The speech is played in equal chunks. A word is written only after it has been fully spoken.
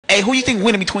Hey, who you think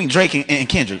winning between Drake and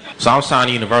Kendrick? So I'm signed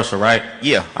to Universal, right?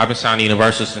 Yeah. I've been signed to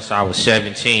Universal since I was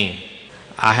 17.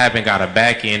 I haven't got a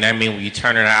back end. That means when you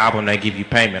turn in an album, they give you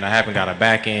payment. I haven't got a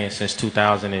back end since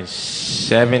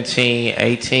 2017,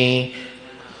 18.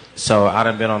 So I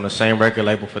done been on the same record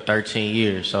label for 13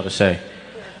 years, so to say.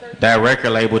 That record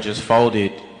label just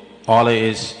folded all of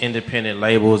its independent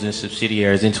labels and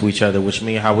subsidiaries into each other, which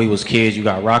means how we was kids, you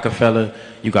got Rockefeller,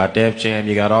 you got Def Jam,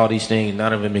 you got all these things.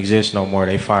 None of them exist no more.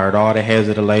 They fired all the heads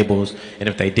of the labels, and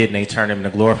if they didn't, they turned them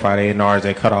into glorified A&Rs.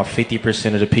 They cut off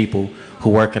 50% of the people who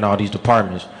work in all these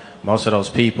departments. Most of those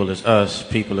people is us,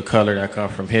 people of color that come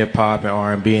from hip-hop and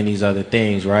R&B and these other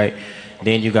things, right?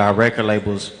 Then you got record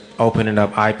labels opening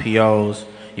up IPOs.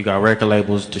 You got record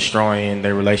labels destroying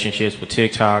their relationships with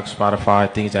TikTok, Spotify,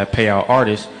 things that pay out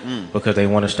artists because they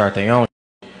want to start their own.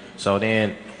 So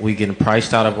then we getting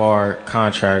priced out of our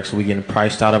contracts. We getting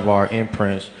priced out of our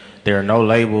imprints. There are no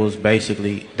labels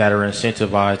basically that are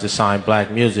incentivized to sign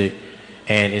black music,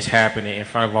 and it's happening in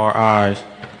front of our eyes.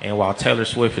 And while Taylor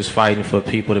Swift is fighting for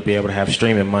people to be able to have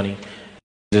streaming money,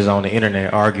 is on the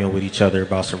internet arguing with each other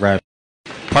about some rap.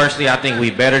 Personally, I think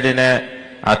we better than that.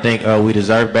 I think we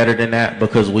deserve better than that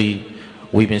because we've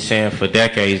been saying for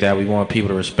decades that we want people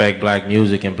to respect black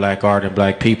music and black art and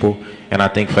black people. And I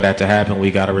think for that to happen, we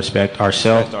got to respect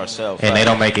ourselves. And they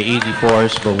don't make it easy for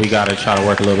us, but we got to try to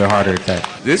work a little bit harder at that.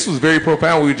 This was very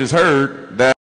profound. We just heard that.